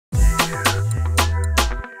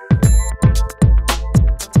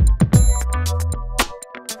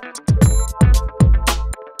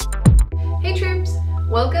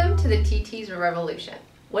digital revolution.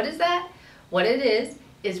 What is that? What it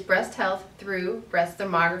is breast health through breast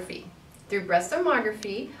thermography. Through breast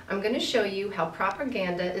thermography, I'm going to show you how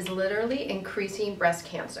propaganda is literally increasing breast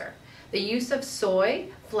cancer. The use of soy,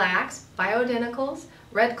 flax, bioidenticals,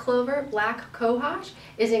 red clover, black cohosh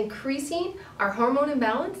is increasing our hormone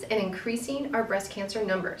imbalance and increasing our breast cancer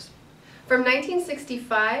numbers. From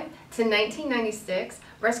 1965 to 1996,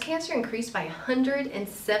 breast cancer increased by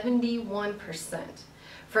 171%.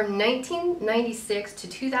 From 1996 to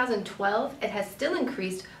 2012, it has still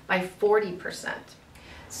increased by 40%.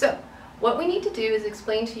 So, what we need to do is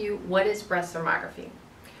explain to you what is breast thermography.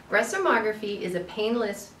 Breast thermography is a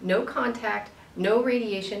painless, no contact, no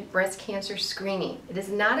radiation breast cancer screening. It is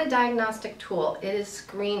not a diagnostic tool, it is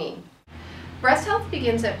screening. Breast health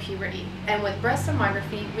begins at puberty, and with breast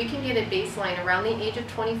thermography, we can get a baseline around the age of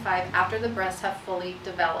 25 after the breasts have fully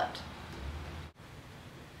developed.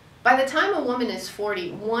 By the time a woman is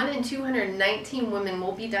 40, 1 in 219 women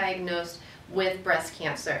will be diagnosed with breast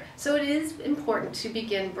cancer. So it is important to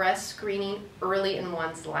begin breast screening early in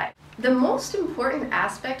one's life. The most important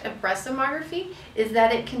aspect of breast thermography is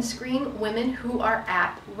that it can screen women who are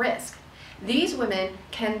at risk. These women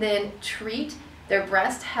can then treat their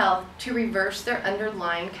breast health to reverse their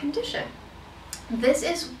underlying condition. This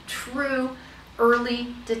is true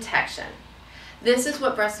early detection. This is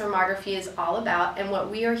what breast thermography is all about and what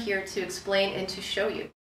we are here to explain and to show you.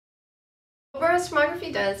 What breast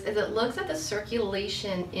thermography does is it looks at the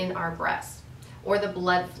circulation in our breasts, or the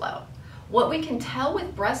blood flow. What we can tell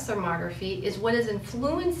with breast thermography is what is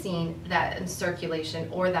influencing that circulation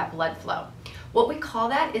or that blood flow. What we call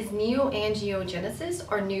that is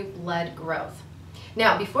neoangiogenesis, or new blood growth.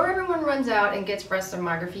 Now, before everyone runs out and gets breast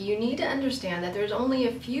thermography, you need to understand that there's only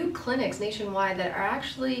a few clinics nationwide that are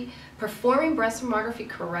actually performing breast thermography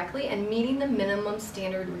correctly and meeting the minimum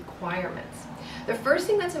standard requirements. The first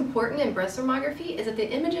thing that's important in breast thermography is that the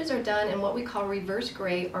images are done in what we call reverse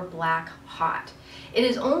gray or black hot. It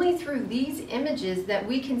is only through these images that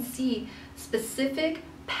we can see specific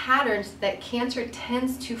patterns that cancer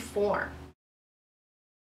tends to form.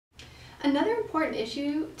 Another important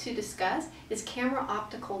issue to discuss is camera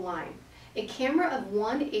optical line. A camera of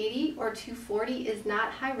 180 or 240 is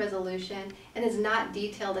not high resolution and is not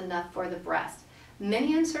detailed enough for the breast.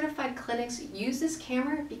 Many uncertified clinics use this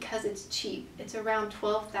camera because it's cheap. It's around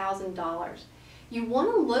 $12,000. You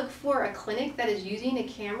want to look for a clinic that is using a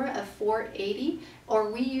camera of 480,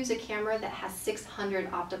 or we use a camera that has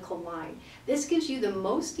 600 optical line. This gives you the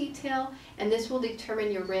most detail, and this will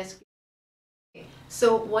determine your risk.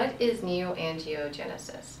 So what is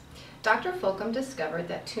neoangiogenesis? Dr. Folcom discovered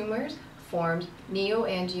that tumors formed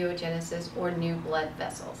neoangiogenesis, or new blood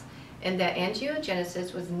vessels, and that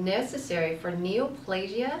angiogenesis was necessary for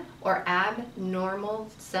neoplasia, or abnormal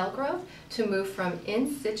cell growth, to move from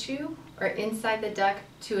in situ, or inside the duct,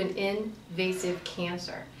 to an invasive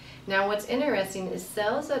cancer. Now, what's interesting is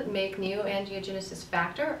cells that make neoangiogenesis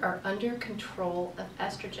factor are under control of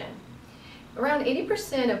estrogen. Around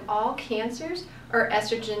 80% of all cancers are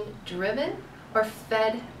estrogen driven or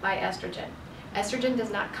fed by estrogen. Estrogen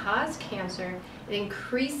does not cause cancer, it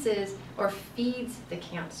increases or feeds the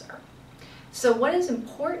cancer. So what is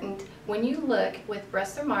important when you look with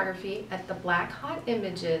breast thermography at the black hot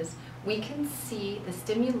images, we can see the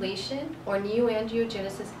stimulation or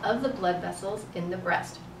neoangiogenesis of the blood vessels in the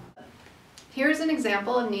breast. Here's an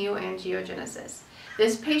example of neoangiogenesis.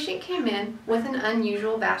 This patient came in with an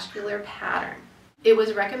unusual vascular pattern. It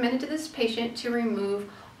was recommended to this patient to remove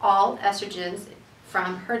all estrogens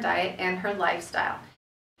from her diet and her lifestyle.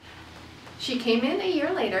 She came in a year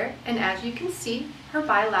later, and as you can see, her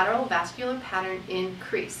bilateral vascular pattern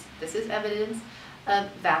increased. This is evidence of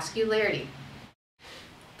vascularity.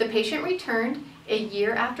 The patient returned a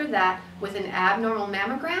year after that with an abnormal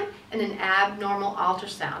mammogram and an abnormal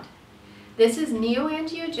ultrasound. This is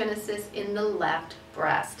neoangiogenesis in the left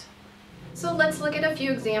breast. So let's look at a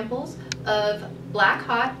few examples of black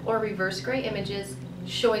hot or reverse gray images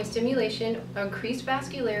showing stimulation, increased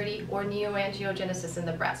vascularity, or neoangiogenesis in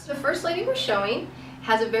the breast. The first lady we're showing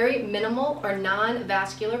has a very minimal or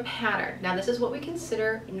non-vascular pattern. Now, this is what we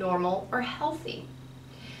consider normal or healthy.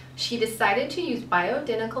 She decided to use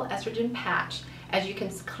bioidentical estrogen patch. As you can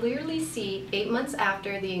clearly see, 8 months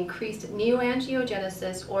after the increased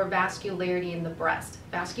neoangiogenesis or vascularity in the breast.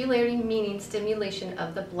 Vascularity meaning stimulation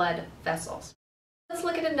of the blood vessels. Let's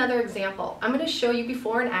look at another example. I'm going to show you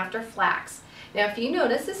before and after flax. Now if you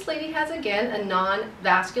notice, this lady has again a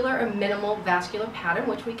non-vascular or minimal vascular pattern,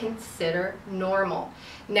 which we consider normal.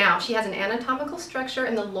 Now she has an anatomical structure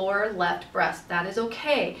in the lower left breast. That is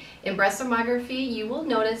okay. In breast thermography, you will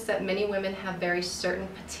notice that many women have very certain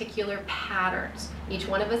particular patterns. Each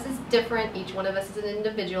one of us is different, each one of us is an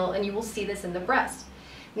individual, and you will see this in the breast.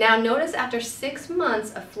 Now notice after 6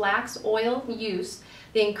 months of flax oil use,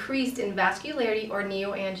 they increased in vascularity or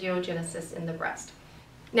neoangiogenesis in the breast.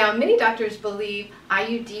 Now, many doctors believe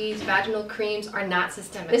IUDs, vaginal creams are not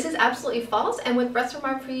systemic. This is absolutely false, and with breast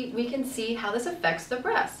thermography, we can see how this affects the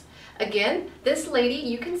breast. Again, this lady,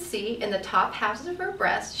 you can see in the top halves of her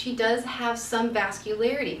breast, she does have some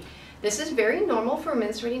vascularity. This is very normal for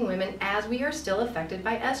menstruating women as we are still affected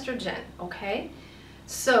by estrogen, okay?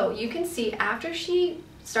 So you can see after she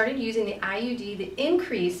started using the IUD, the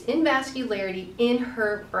increase in vascularity in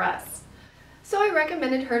her breasts. So I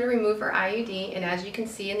recommended her to remove her IUD, and as you can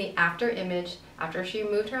see in the after image, after she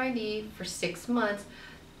removed her IUD for 6 months,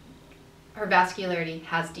 her vascularity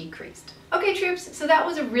has decreased. Okay troops, so that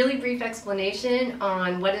was a really brief explanation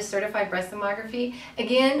on what is certified breast thermography.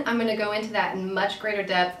 Again, I'm going to go into that in much greater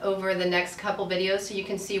depth over the next couple videos so you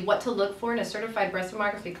can see what to look for in a certified breast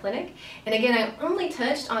thermography clinic. And again, I only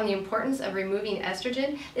touched on the importance of removing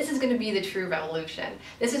estrogen. This is going to be the true revolution.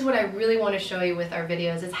 This is what I really want to show you with our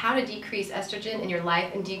videos, is how to decrease estrogen in your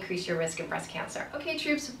life and decrease your risk of breast cancer. Okay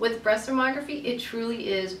troops, with breast thermography, it truly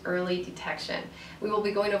is early detection. We will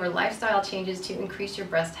be going over lifestyle changes to increase your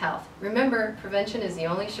breast health. Remember, prevention is the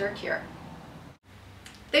only sure cure.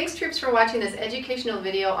 Thanks troops for watching this educational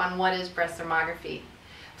video on what is breast thermography.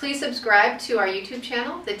 Please subscribe to our YouTube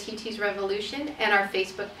channel, The TT's Revolution, and our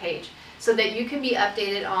Facebook page so that you can be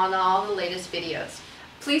updated on all the latest videos.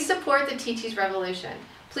 Please support the TT's Revolution.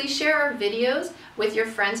 Please share our videos with your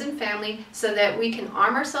friends and family so that we can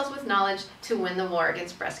arm ourselves with knowledge to win the war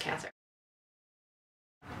against breast cancer.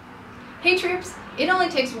 Hey troops, it only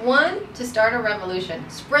takes one to start a revolution.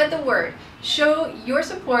 Spread the word. Show your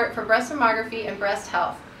support for breast thermography and breast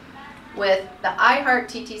health with the I Heart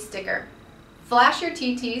TT sticker. Flash your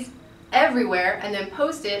TTs everywhere and then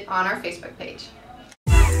post it on our Facebook page.